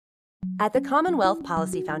At the Commonwealth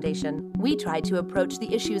Policy Foundation, we try to approach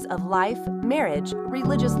the issues of life, marriage,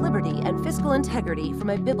 religious liberty, and fiscal integrity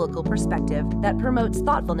from a biblical perspective that promotes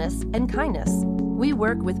thoughtfulness and kindness. We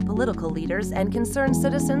work with political leaders and concerned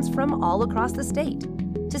citizens from all across the state.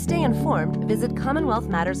 To stay informed, visit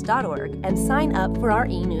CommonwealthMatters.org and sign up for our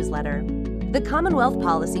e-newsletter. The Commonwealth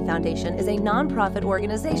Policy Foundation is a nonprofit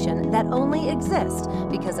organization that only exists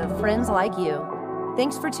because of friends like you.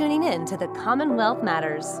 Thanks for tuning in to the Commonwealth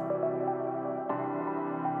Matters.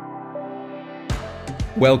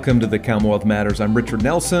 Welcome to the Commonwealth Matters. I'm Richard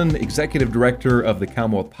Nelson, Executive Director of the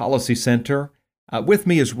Commonwealth Policy Center. With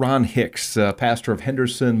me is Ron Hicks, pastor of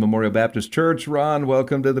Henderson Memorial Baptist Church. Ron,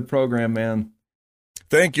 welcome to the program, man.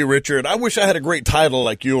 Thank you, Richard. I wish I had a great title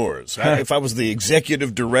like yours. If I was the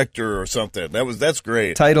executive director or something, that's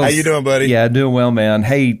great. Titles, how you doing, buddy? Yeah, doing well, man.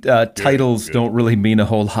 Hey, titles don't really mean a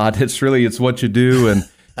whole lot. It's what you do, and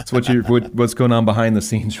it's what's going on behind the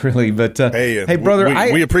scenes, really. But hey, brother,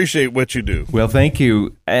 we appreciate what you do. Well, thank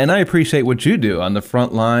you, and I appreciate what you do on the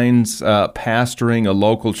front lines, pastoring a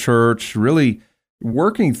local church, really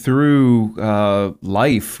working through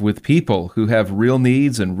life with people who have real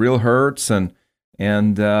needs and real hurts, and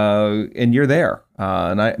you're there.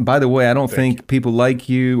 And by the way, I don't think people like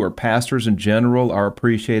you or pastors in general are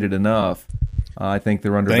appreciated enough. I think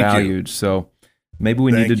they're undervalued. So maybe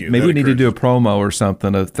we need to do a promo or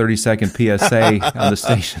something, a 30-second PSA on the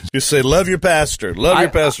station. Just say, love your pastor. Love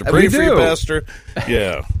your pastor. Pray for your pastor.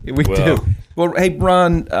 Yeah. We do. Well, hey,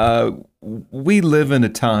 Ron, we live in a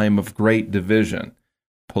time of great division.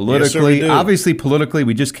 Politically, yes, obviously politically,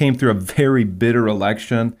 we just came through a very bitter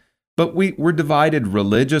election. But we're divided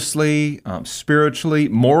religiously, spiritually,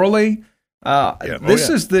 morally. This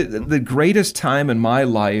is the greatest time in my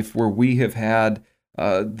life where we have had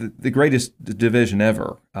the greatest division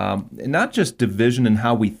ever. Not just division in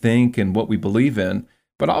how we think and what we believe in,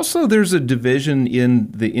 but also there's a division in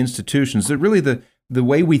the institutions. That really the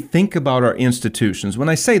way we think about our institutions. When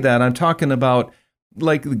I say that, I'm talking about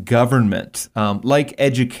like the government, like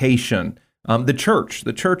education. The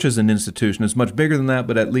church is an institution. It's much bigger than that,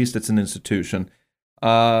 but at least it's an institution.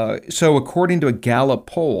 So according to a Gallup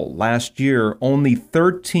poll last year, only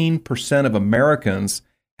 13% of Americans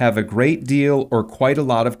have a great deal or quite a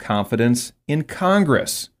lot of confidence in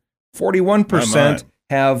Congress. 41%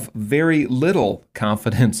 have very little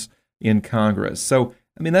confidence in Congress. So,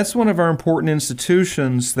 I mean, that's one of our important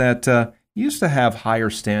institutions that used to have higher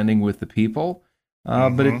standing with the people.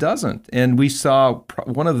 But it doesn't. And we saw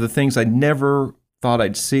one of the things I never thought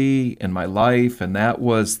I'd see in my life, and that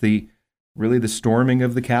was the storming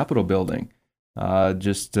of the Capitol building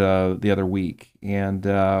just the other week. And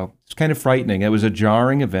it's kind of frightening. It was a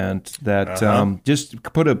jarring event that just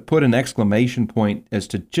put an exclamation point as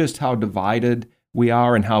to just how divided we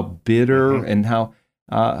are and how bitter and how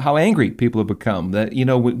angry people have become. That, you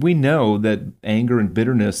know, we know that anger and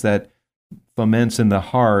bitterness that foments in the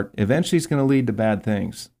heart, eventually it's going to lead to bad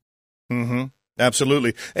things.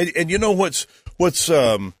 Absolutely. And you know what's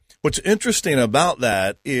interesting about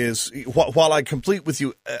that is while I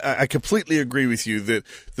completely agree with you that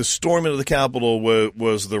the storming of the Capitol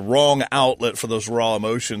was the wrong outlet for those raw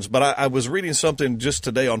emotions. But I was reading something just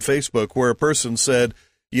today on Facebook where a person said,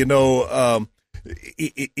 you know,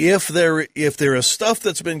 if there is stuff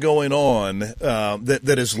that's been going on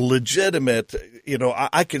that is legitimate, you know,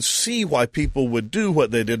 I could see why people would do what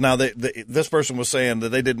they did. Now, this person was saying that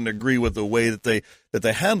they didn't agree with the way that they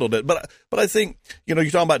handled it, but I think, you know, you're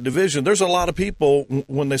talking about division. There's a lot of people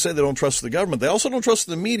when they say they don't trust the government, they also don't trust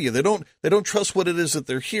the media. They don't trust what it is that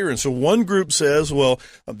they're hearing. So one group says, well,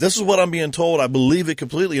 this is what I'm being told. I believe it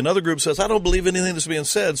completely. Another group says, I don't believe anything that's being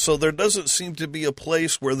said. So there doesn't seem to be a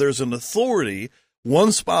place where there's an authority,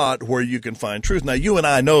 one spot where you can find truth. Now, you and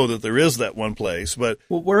I know that there is that one place, but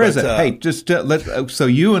where is it? Hey, just so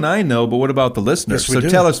you and I know, but what about the listeners? Yes, so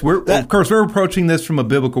tell us. Of course, we're approaching this from a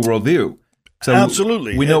biblical worldview. So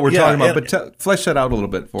absolutely, we know what we're talking about, but flesh that out a little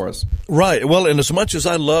bit for us. Right. Well, and as much as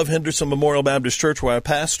I love Henderson Memorial Baptist Church, where I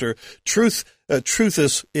pastor, truth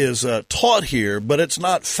is taught here, but it's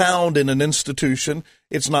not found in an institution.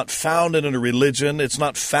 It's not found in a religion. It's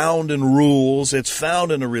not found in rules. It's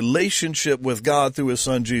found in a relationship with God through His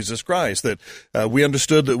Son, Jesus Christ, that we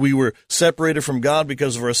understood that we were separated from God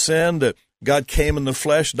because of our sin, that God came in the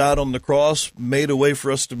flesh, died on the cross, made a way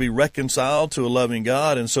for us to be reconciled to a loving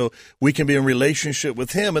God, and so we can be in relationship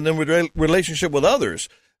with Him and then relationship with others.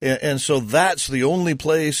 And so that's the only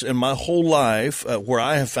place in my whole life where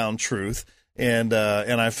I have found truth. And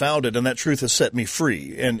I found it, and that truth has set me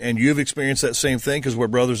free. And you've experienced that same thing because we're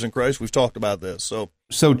brothers in Christ. We've talked about this.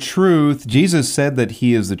 So truth, Jesus said that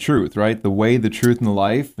He is the truth, right? The way, the truth, and the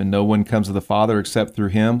life, and no one comes to the Father except through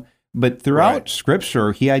Him. But throughout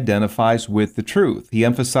Scripture, he identifies with the truth. He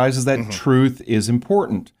emphasizes that truth is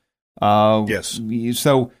important. Yes.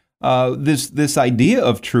 So this idea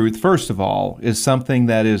of truth, first of all, is something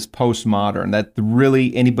that is postmodern, that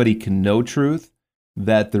really anybody can know truth,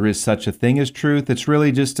 that there is such a thing as truth. It's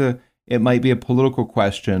really just it might be a political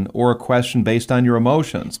question or a question based on your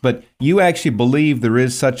emotions. But you actually believe there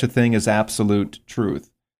is such a thing as absolute truth.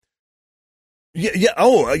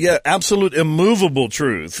 Yeah. Absolute immovable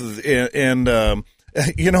truth. And I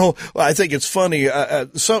think it's funny.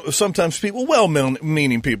 Sometimes people,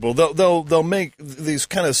 well-meaning people, they'll make these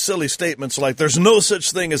kind of silly statements like, "There's no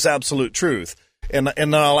such thing as absolute truth," and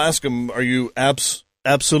I'll ask them, "Are you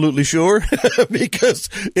absolutely sure?" Because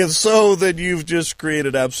if so, then you've just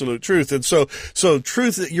created absolute truth. And so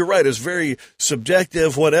truth, you're right, is very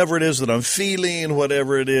subjective, whatever it is that I'm feeling,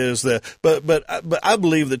 whatever it is that, but I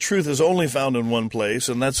believe that truth is only found in one place,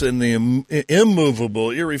 and that's in the immovable,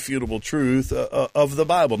 irrefutable truth of the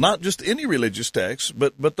Bible. Not just any religious text,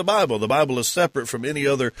 but the Bible. The Bible is separate from any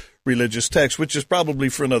other religious text, which is probably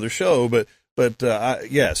for another show, but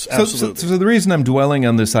yes, absolutely. So the reason I'm dwelling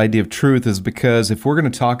on this idea of truth is because if we're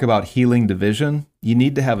going to talk about healing division, you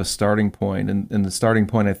need to have a starting point, and the starting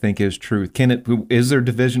point, I think, is truth. Is there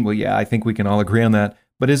division? Well, yeah, I think we can all agree on that.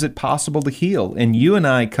 But is it possible to heal? And you and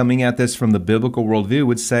I, coming at this from the biblical worldview,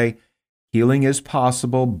 would say healing is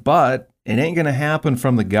possible, but it ain't going to happen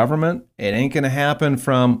from the government. It ain't going to happen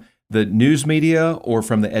from the news media or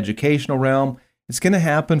from the educational realm. It's going to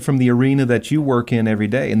happen from the arena that you work in every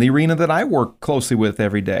day, and the arena that I work closely with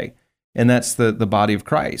every day, and that's the body of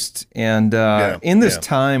Christ. And in this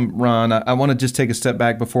time, Ron, I want to just take a step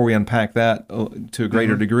back before we unpack that to a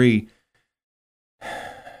greater degree.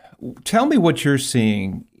 Tell me what you're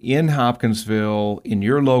seeing in Hopkinsville, in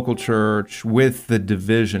your local church, with the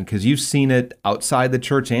division, because you've seen it outside the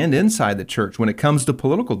church and inside the church when it comes to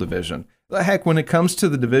political division. Heck, when it comes to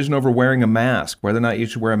the division over wearing a mask, whether or not you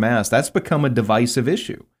should wear a mask, that's become a divisive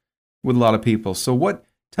issue with a lot of people. So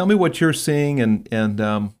tell me what you're seeing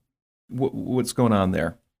and what's going on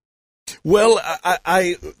there. Well,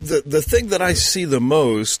 the thing that I see the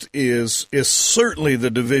most is certainly the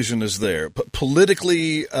division is there,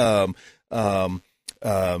 politically,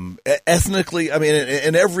 ethnically. I mean,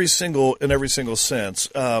 in every single sense.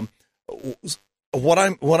 What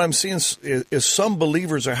I'm seeing is some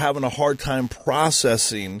believers are having a hard time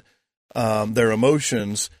processing their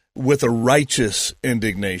emotions with a righteous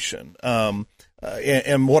indignation. And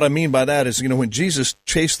what I mean by that is, when Jesus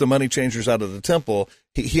chased the money changers out of the temple,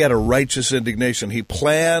 he had a righteous indignation. He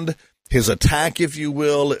planned his attack, if you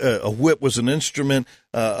will. A whip was an instrument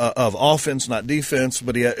of offense, not defense,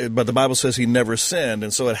 but the Bible says he never sinned,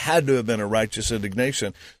 and so it had to have been a righteous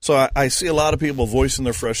indignation. So I see a lot of people voicing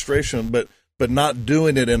their frustration, but not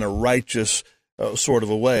doing it in a righteous sort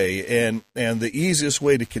of a way. And the easiest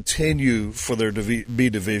way to continue for there to be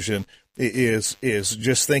division is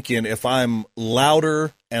just thinking, if I'm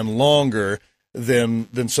louder and longer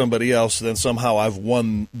than somebody else, then somehow I've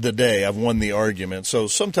won the day, I've won the argument. So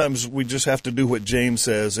sometimes we just have to do what James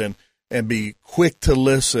says and be quick to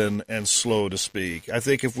listen and slow to speak. I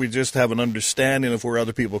think if we just have an understanding of where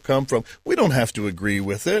other people come from, we don't have to agree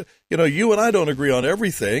with it. You and I don't agree on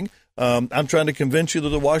everything. I'm trying to convince you that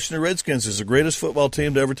the Washington Redskins is the greatest football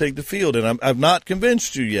team to ever take the field, and I've not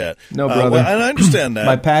convinced you yet. No, brother. And I understand that.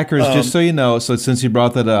 My Packers, just so you know, so since you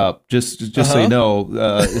brought that up, just so you know,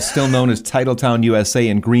 is still known as Titletown, USA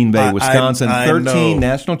in Green Bay, Wisconsin. 13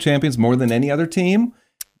 national champions, more than any other team.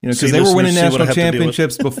 Because they were winning national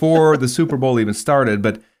championships before the Super Bowl even started.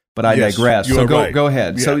 But I digress. So go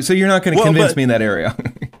ahead. Yeah. So you're not going to convince me in that area.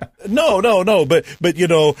 No, but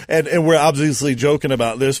and we're obviously joking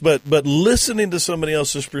about this, but listening to somebody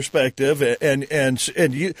else's perspective and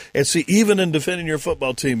see, even in defending your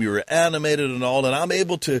football team, you were animated and all, and I'm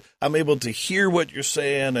able to hear what you're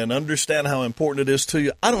saying and understand how important it is to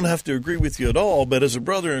you. I don't have to agree with you at all, but as a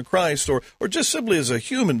brother in Christ or just simply as a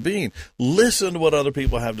human being, listen to what other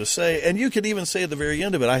people have to say, and you can even say at the very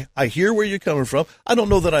end of it, I hear where you're coming from. I don't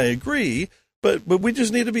know that I agree. But we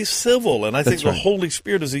just need to be civil, and I think the Holy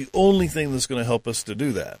Spirit is the only thing that's going to help us to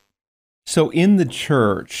do that. So in the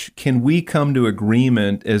church, can we come to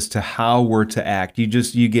agreement as to how we're to act?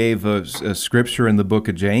 You gave a scripture in the book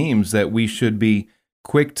of James that we should be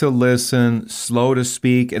quick to listen, slow to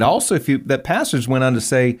speak. And also, that passage went on to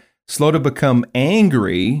say, slow to become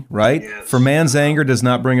angry, right? Yes. For man's anger does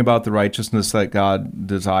not bring about the righteousness that God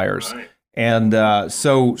desires. Right. And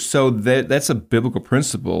so that's a biblical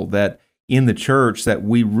principle that in the church that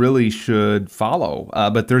we really should follow.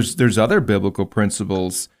 But there's other biblical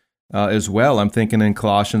principles as well. I'm thinking in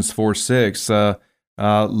Colossians 4:6,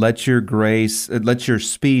 Let your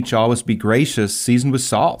speech always be gracious, seasoned with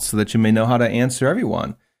salt, so that you may know how to answer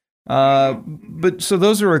everyone. But so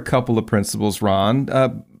those are a couple of principles, Ron.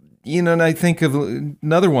 And I think of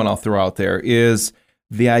another one I'll throw out there is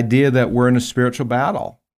the idea that we're in a spiritual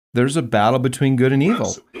battle. There's a battle between good and evil.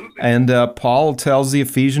 Absolutely. And Paul tells the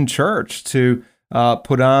Ephesian church to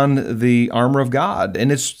put on the armor of God.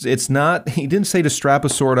 And it's not, he didn't say to strap a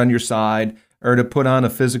sword on your side or to put on a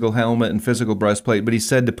physical helmet and physical breastplate, but he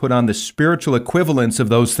said to put on the spiritual equivalents of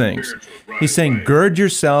those things. He's saying, gird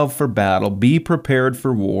yourself for battle, be prepared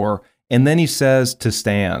for war. And then he says to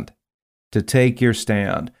stand, to take your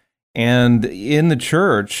stand. And in the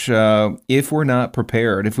church, if we're not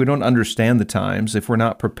prepared, if we don't understand the times, if we're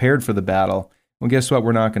not prepared for the battle, well, guess what?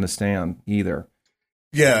 We're not going to stand either.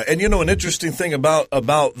 Yeah, and an interesting thing about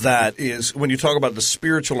that is when you talk about the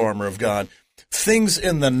spiritual armor of God, things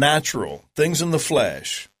in the natural, things in the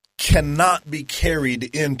flesh, cannot be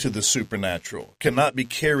carried into the supernatural, cannot be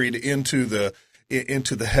carried into the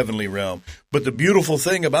heavenly realm. But the beautiful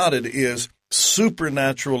thing about it is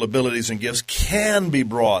supernatural abilities and gifts can be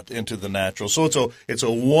brought into the natural. So it's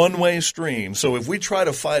a one-way stream. So if we try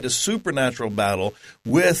to fight a supernatural battle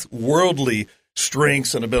with worldly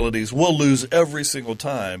strengths and abilities, we'll lose every single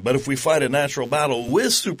time. But if we fight a natural battle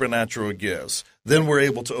with supernatural gifts, then we're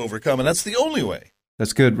able to overcome. And that's the only way.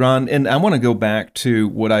 That's good, Ron. And I want to go back to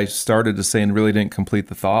what I started to say and really didn't complete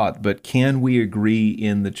the thought, but can we agree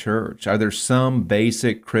in the church? Are there some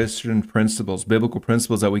basic Christian principles, biblical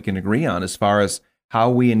principles that we can agree on as far as how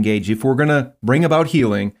we engage? If we're going to bring about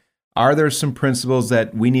healing, are there some principles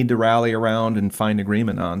that we need to rally around and find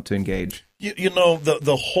agreement on to engage?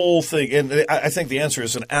 The whole thing, and I think the answer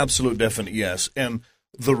is an absolute definite yes. And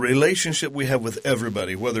the relationship we have with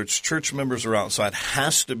everybody, whether it's church members or outside,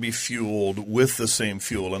 has to be fueled with the same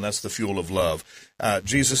fuel, and that's the fuel of love.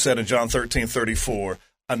 Jesus said in John 13:34,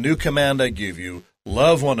 "A new command I give you,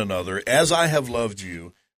 love one another as I have loved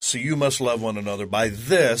you, so you must love one another. By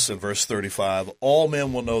this," in verse 35, "all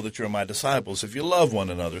men will know that you're my disciples if you love one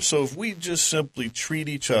another." So if we just simply treat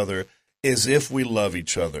each other as if we love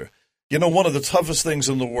each other. One of the toughest things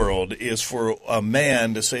in the world is for a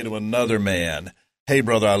man to say to another man, "Hey,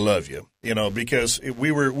 brother, I love you," because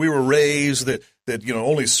we were raised that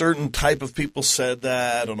only certain type of people said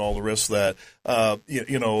that and all the rest of that. I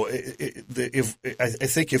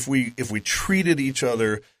think if we treated each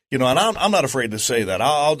other, and I'm not afraid to say that.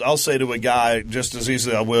 I'll say to a guy just as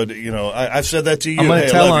easily I would, I've said that to you. I'm going to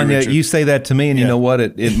tell on you. Richard. You say that to me, and you know what?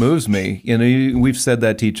 It moves me. We've said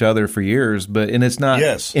that to each other for years, and it's not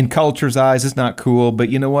in culture's eyes. It's not cool. But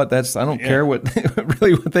you know what? I don't care what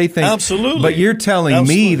they think. Absolutely. But you're telling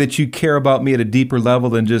me that you care about me at a deeper level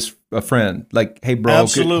than just a friend. Like, hey, bro,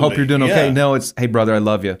 hope you're doing okay. No, it's hey, brother, I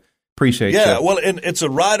love you. Appreciate you. Yeah, well, and it's a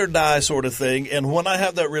ride or die sort of thing. And when I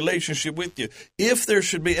have that relationship with you, if there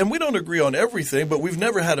should be, and we don't agree on everything, but we've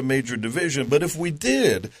never had a major division. But if we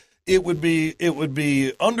did, it would be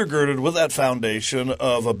undergirded with that foundation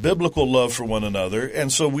of a biblical love for one another,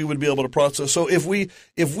 and so we would be able to process. So if we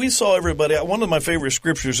saw everybody, one of my favorite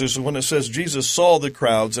scriptures is when it says Jesus saw the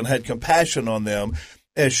crowds and had compassion on them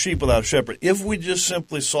as sheep without a shepherd. If we just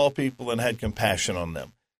simply saw people and had compassion on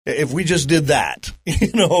them. If we just did that,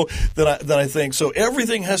 then I think so.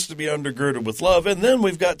 Everything has to be undergirded with love, and then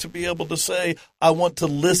we've got to be able to say, "I want to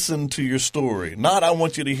listen to your story." Not, "I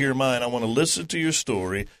want you to hear mine." I want to listen to your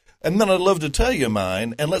story, and then I'd love to tell you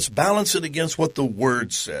mine, and let's balance it against what the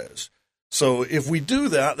Word says. So if we do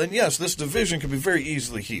that, then yes, this division can be very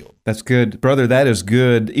easily healed. That's good. Brother, that is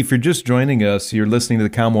good. If you're just joining us, you're listening to The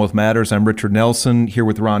Commonwealth Matters. I'm Richard Nelson here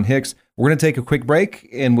with Ron Hicks. We're going to take a quick break,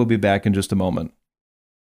 and we'll be back in just a moment.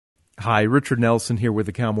 Hi, Richard Nelson here with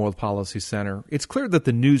the Commonwealth Policy Center. It's clear that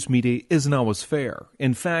the news media isn't always fair.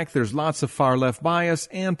 In fact, there's lots of far-left bias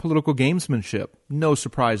and political gamesmanship. No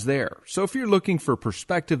surprise there. So if you're looking for a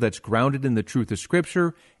perspective that's grounded in the truth of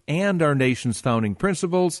Scripture and our nation's founding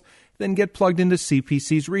principles, then get plugged into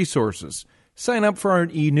CPC's resources. Sign up for our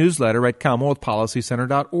e-newsletter at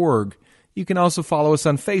CommonwealthPolicyCenter.org. You can also follow us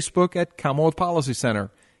on Facebook at Commonwealth Policy Center.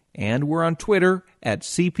 And we're on Twitter at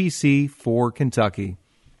CPC4Kentucky.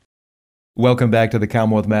 Welcome back to the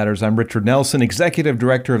Commonwealth Matters. I'm Richard Nelson, Executive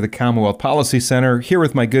Director of the Commonwealth Policy Center, here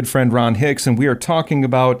with my good friend Ron Hicks, and we are talking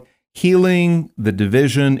about healing the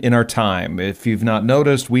division in our time. If you've not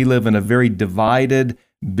noticed, we live in a very divided,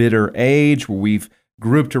 bitter age where we've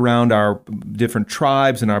grouped around our different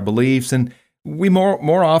tribes and our beliefs, and we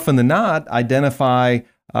more often than not identify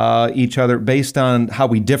each other based on how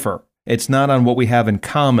we differ. It's not on what we have in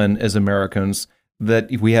common as Americans.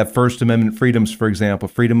 That we have First Amendment freedoms, for example,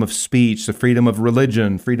 freedom of speech, the freedom of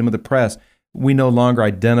religion, freedom of the press. we no longer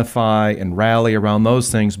identify and rally around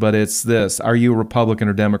those things, but it's this: are you a Republican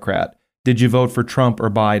or Democrat? Did you vote for Trump or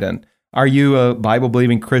Biden? Are you a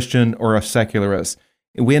Bible-believing Christian or a secularist?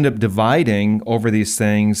 We end up dividing over these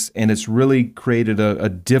things, and it's really created a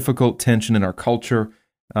difficult tension in our culture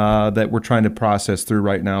that we're trying to process through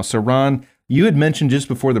right now. So, Ron, you had mentioned just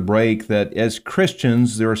before the break that as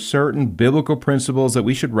Christians, there are certain biblical principles that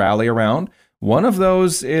we should rally around. One of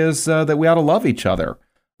those is that we ought to love each other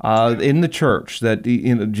in the church. That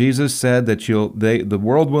Jesus said that the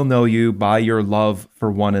world will know you by your love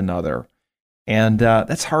for one another. And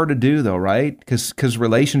that's hard to do, though, right? Because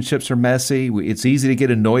relationships are messy. It's easy to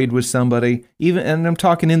get annoyed with somebody, and I'm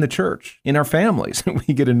talking in the church, in our families.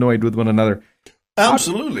 We get annoyed with one another.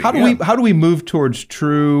 Absolutely. How do we move towards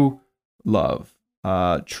true love,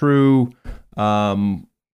 true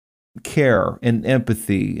care and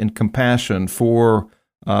empathy and compassion for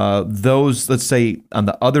those, let's say, on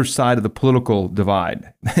the other side of the political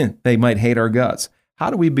divide? They might hate our guts.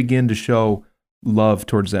 How do we begin to show love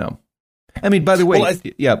towards them? I mean, by the way,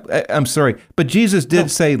 I'm sorry, but Jesus did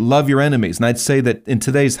say, love your enemies. And I'd say that in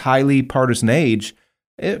today's highly partisan age,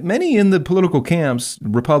 many in the political camps,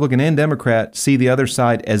 Republican and Democrat, see the other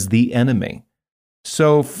side as the enemy.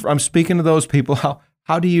 So I'm speaking to those people.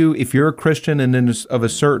 How do you, if you're a Christian and of a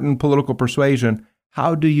certain political persuasion,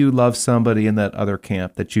 how do you love somebody in that other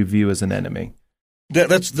camp that you view as an enemy?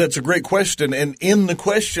 That's a great question, and in the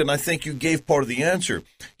question, I think you gave part of the answer.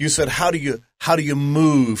 You said, "How do you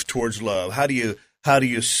move towards love? How do you I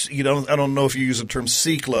don't know if you use the term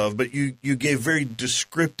seek love, but you gave very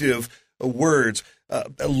descriptive words.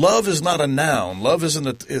 Love is not a noun. Love isn't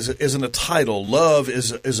a title. Love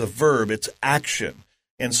is a verb. It's action.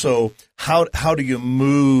 And so, how do you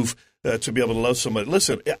move to be able to love somebody?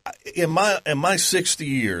 Listen, in my 60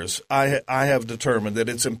 years, I have determined that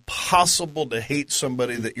it's impossible to hate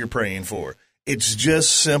somebody that you're praying for. It's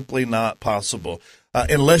just simply not possible.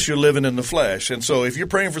 Unless you're living in the flesh. And so if you're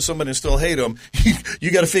praying for somebody and still hate them, you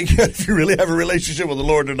got to figure out if you really have a relationship with the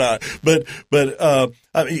Lord or not. But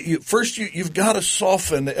first you've got to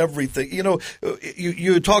soften everything.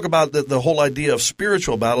 You talk about the whole idea of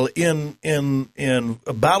spiritual battle in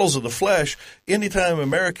battles of the flesh. Anytime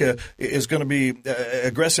America is going to be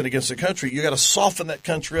aggressing against a country, you got to soften that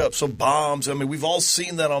country up. So bombs, we've all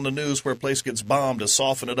seen that on the news where a place gets bombed, to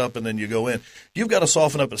soften it up and then you go in. You've got to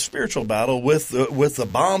soften up a spiritual battle with the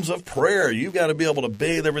bombs of prayer. You've got to be able to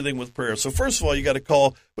bathe everything with prayer. So first of all, we got to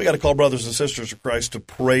call brothers and sisters of Christ to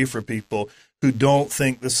pray for people who don't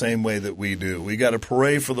think the same way that we do. We got to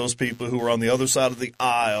pray for those people who are on the other side of the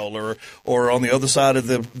aisle, or on the other side of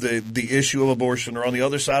the issue of abortion, or on the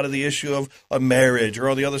other side of the issue of a marriage, or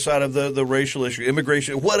on the other side of the racial issue,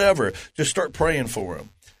 immigration, whatever. Just start praying for them.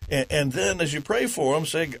 And then as you pray for them,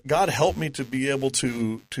 say, God, help me to be able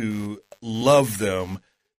to love them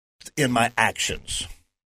in my actions.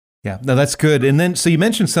 Yeah, no, that's good. And then, so you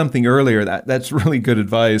mentioned something earlier that's really good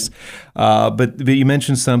advice. But you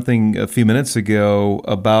mentioned something a few minutes ago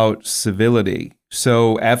about civility.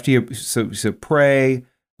 So after you pray,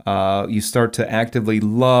 you start to actively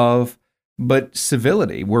love, but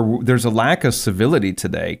civility, where there's a lack of civility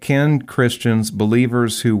today. Can Christians,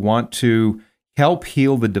 believers who want to help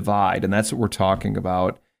heal the divide, and that's what we're talking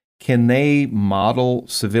about, can they model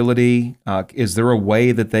civility? Is there a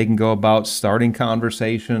way that they can go about starting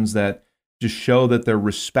conversations that just show that they're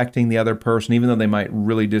respecting the other person, even though they might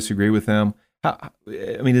really disagree with them?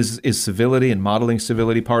 Is civility and modeling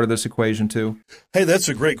civility part of this equation too? Hey, that's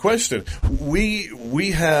a great question.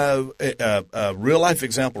 We have a real life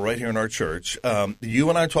example right here in our church. You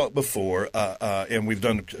and I talked before, and we've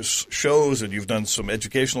done shows, and you've done some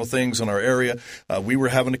educational things in our area. We were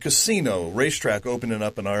having a casino racetrack opening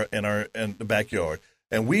up in the backyard.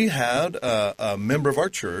 And we had a member of our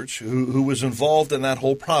church who was involved in that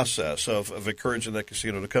whole process of encouraging that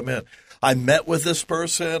casino to come in. I met with this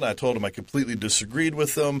person. I told him I completely disagreed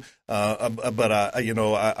with them, but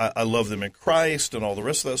I love them in Christ and all the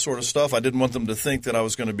rest of that sort of stuff. I didn't want them to think that I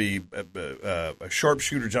was going to be a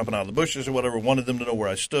sharpshooter jumping out of the bushes or whatever. Wanted them to know where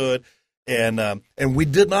I stood, and we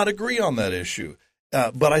did not agree on that issue.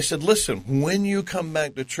 But I said, listen, when you come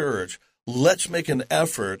back to church, let's make an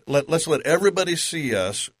effort. Let's let everybody see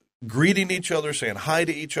us greeting each other, saying hi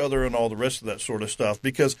to each other, and all the rest of that sort of stuff,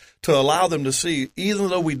 because to allow them to see, even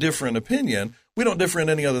though we differ in opinion, we don't differ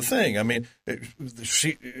in any other thing. This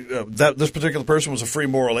particular person was a free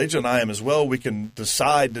moral agent. I am as well. We can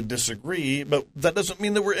decide to disagree, but that doesn't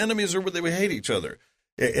mean that we're enemies or that we hate each other.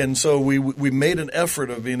 And so we made an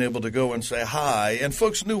effort of being able to go and say hi, and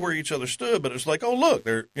folks knew where each other stood, but it's like, oh, look,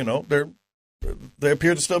 they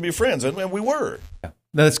appear to still be friends, and we were.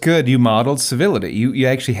 That's good. You modeled civility. You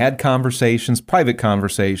actually had conversations, private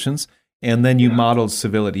conversations, and then you modeled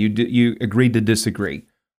civility. You agreed to disagree.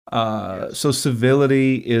 So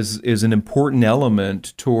civility is an important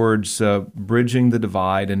element towards bridging the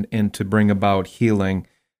divide and to bring about healing.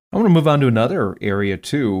 I want to move on to another area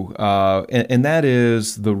too, and that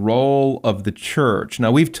is the role of the church.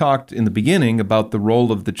 Now, we've talked in the beginning about the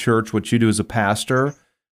role of the church, what you do as a pastor.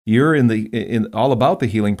 You're in all about the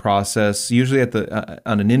healing process, usually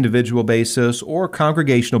on an individual basis or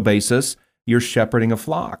congregational basis. You're shepherding a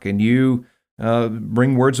flock, and you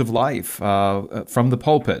bring words of life from the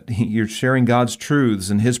pulpit. You're sharing God's truths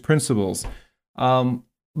and His principles.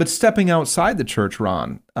 But stepping outside the church,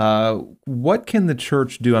 Ron, what can the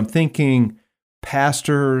church do? I'm thinking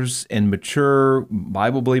pastors and mature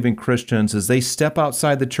Bible-believing Christians as they step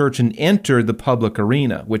outside the church and enter the public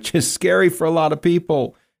arena, which is scary for a lot of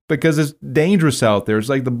people, because it's dangerous out there. It's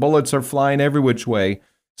like the bullets are flying every which way,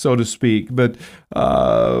 so to speak. But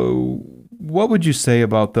what would you say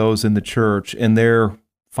about those in the church and they're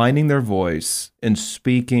finding their voice and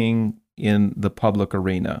speaking in the public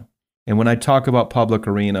arena? And when I talk about public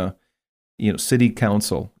arena, city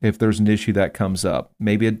council, if there's an issue that comes up,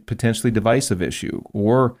 maybe a potentially divisive issue,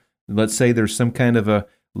 or let's say there's some kind of a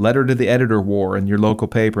letter to the editor war in your local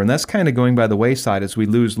paper, and that's kind of going by the wayside as we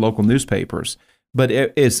lose local newspapers. But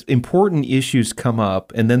as important issues come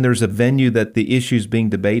up, and then there's a venue that the issue's being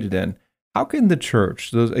debated in, how can the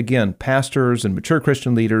church, those, again, pastors and mature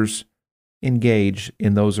Christian leaders, engage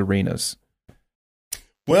in those arenas?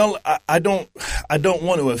 Well, I don't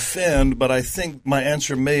want to offend, but I think my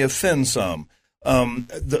answer may offend some.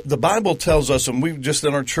 The Bible tells us, and we just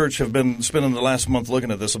in our church have been spending the last month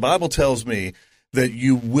looking at this, the Bible tells me that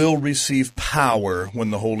you will receive power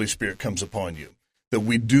when the Holy Spirit comes upon you. That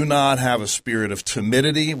we do not have a spirit of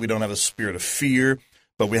timidity, we don't have a spirit of fear,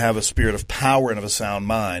 but we have a spirit of power and of a sound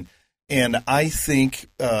mind. And I think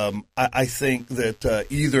that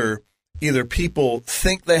either people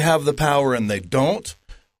think they have the power and they don't,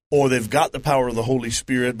 or they've got the power of the Holy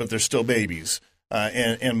Spirit, but they're still babies.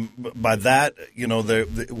 And by that,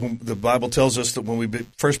 the Bible tells us that when we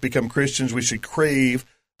first become Christians, we should crave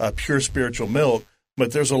pure spiritual milk.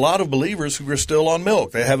 But there's a lot of believers who are still on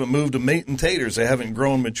milk. They haven't moved to meat and taters. They haven't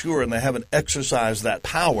grown mature, and they haven't exercised that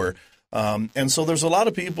power. And so there's a lot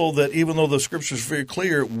of people that, even though the Scripture is very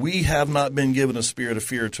clear, we have not been given a spirit of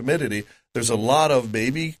fear or timidity. There's a lot of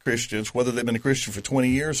baby Christians, whether they've been a Christian for 20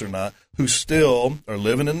 years or not, who still are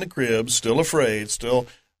living in the crib, still afraid, still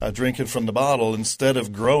drinking from the bottle, instead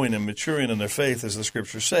of growing and maturing in their faith, as the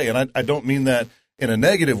Scriptures say. And I don't mean that in a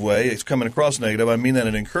negative way. It's coming across negative. I mean that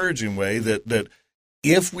in an encouraging way, that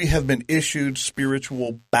if we have been issued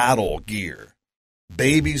spiritual battle gear,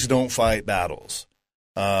 babies don't fight battles.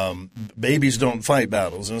 Babies don't fight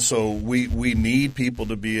battles, and so we need people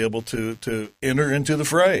to be able to enter into the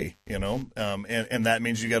fray, and that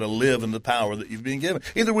means you got to live in the power that you've been given.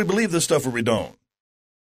 Either we believe this stuff or we don't.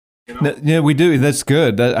 Yeah, we do. That's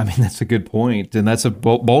good. That's a good point, and that's a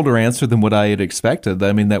bolder answer than what I had expected.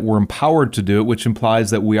 I mean, that we're empowered to do it, which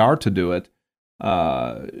implies that we are to do it.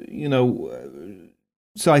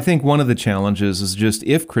 So I think one of the challenges is just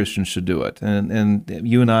if Christians should do it. And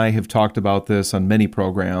you and I have talked about this on many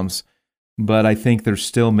programs, but I think there's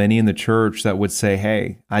still many in the church that would say,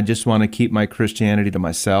 hey, I just want to keep my Christianity to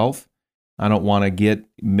myself. I don't want to get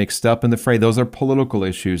mixed up in the fray. Those are political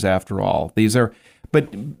issues after all. So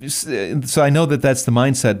I know that that's the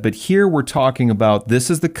mindset, but here we're talking about this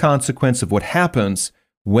is the consequence of what happens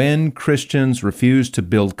when Christians refuse to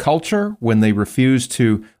build culture, when they refuse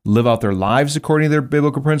to live out their lives according to their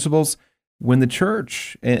biblical principles, when the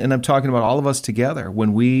church, and I'm talking about all of us together,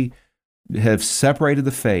 when we have separated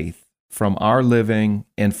the faith from our living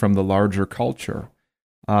and from the larger culture,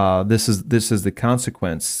 this is the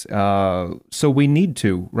consequence. So we need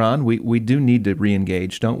to, Ron, we do need to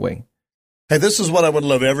re-engage, don't we? Hey, this is what I would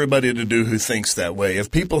love everybody to do who thinks that way.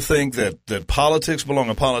 If people think that politics belong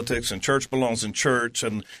in politics and church belongs in church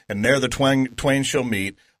and there the twain shall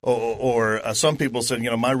meet, or some people said,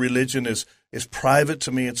 my religion is private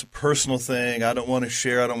to me. It's a personal thing. I don't want to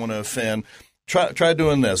share. I don't want to offend. Try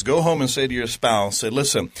doing this. Go home and say to your spouse, say,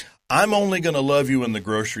 listen, I'm only going to love you in the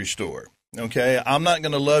grocery store. Okay, I'm not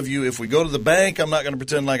going to love you if we go to the bank. I'm not going to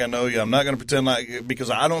pretend like I know you. I'm not going to pretend because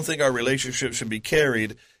I don't think our relationship should be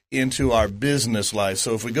carried into our business life.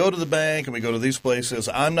 So if we go to the bank and we go to these places,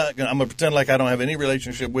 I'm going to pretend like I don't have any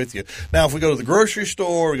relationship with you. Now, if we go to the grocery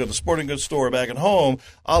store, we go to the sporting goods store back at home,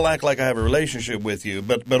 I'll act like I have a relationship with you,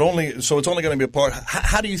 but only, so it's only going to be a part.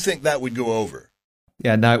 How do you think that would go over?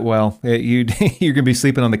 Yeah, not well. You're going to be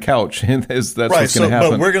sleeping on the couch, and that's right, what's going to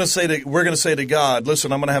happen. But we're going to say to God,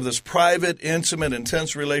 listen, I'm going to have this private, intimate,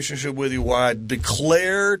 intense relationship with you, where I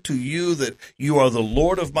declare to you that you are the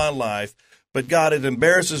Lord of my life. But God, it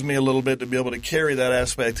embarrasses me a little bit to be able to carry that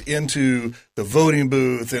aspect into the voting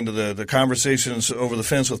booth, into the conversations over the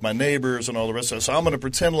fence with my neighbors and all the rest of it. So I'm going to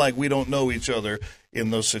pretend like we don't know each other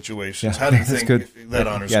in those situations. Yeah, how do you think that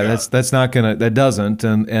honors God? Yeah, that's not going to, that doesn't,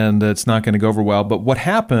 and it's not going to go over well. But what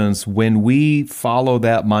happens when we follow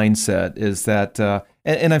that mindset is that,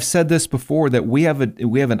 and I've said this before, that we have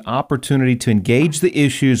an opportunity to engage the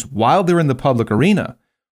issues while they're in the public arena.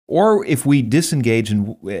 Or if we disengage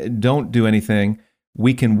and don't do anything,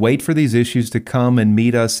 we can wait for these issues to come and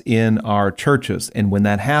meet us in our churches. And when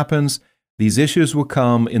that happens, these issues will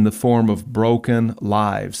come in the form of broken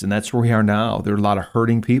lives. And that's where we are now. There are a lot of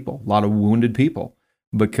hurting people, a lot of wounded people,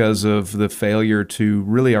 because of the failure to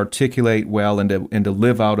really articulate well and to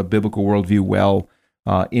live out a biblical worldview well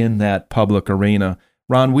in that public arena.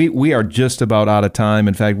 Ron, we are just about out of time.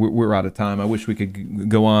 In fact, we're out of time. I wish we could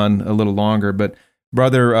go on a little longer, but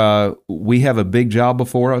brother, we have a big job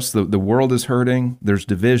before us. The world is hurting. There's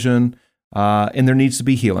division, and there needs to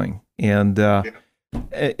be healing. And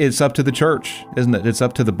it's up to the church, isn't it? It's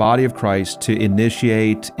up to the body of Christ to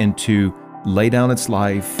initiate and to lay down its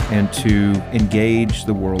life and to engage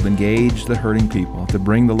the world, engage the hurting people, to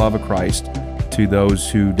bring the love of Christ to those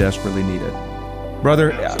who desperately need it.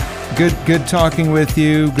 Brother, good talking with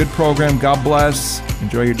you. Good program. God bless.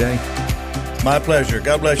 Enjoy your day. My pleasure.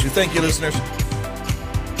 God bless you. Thank you, listeners.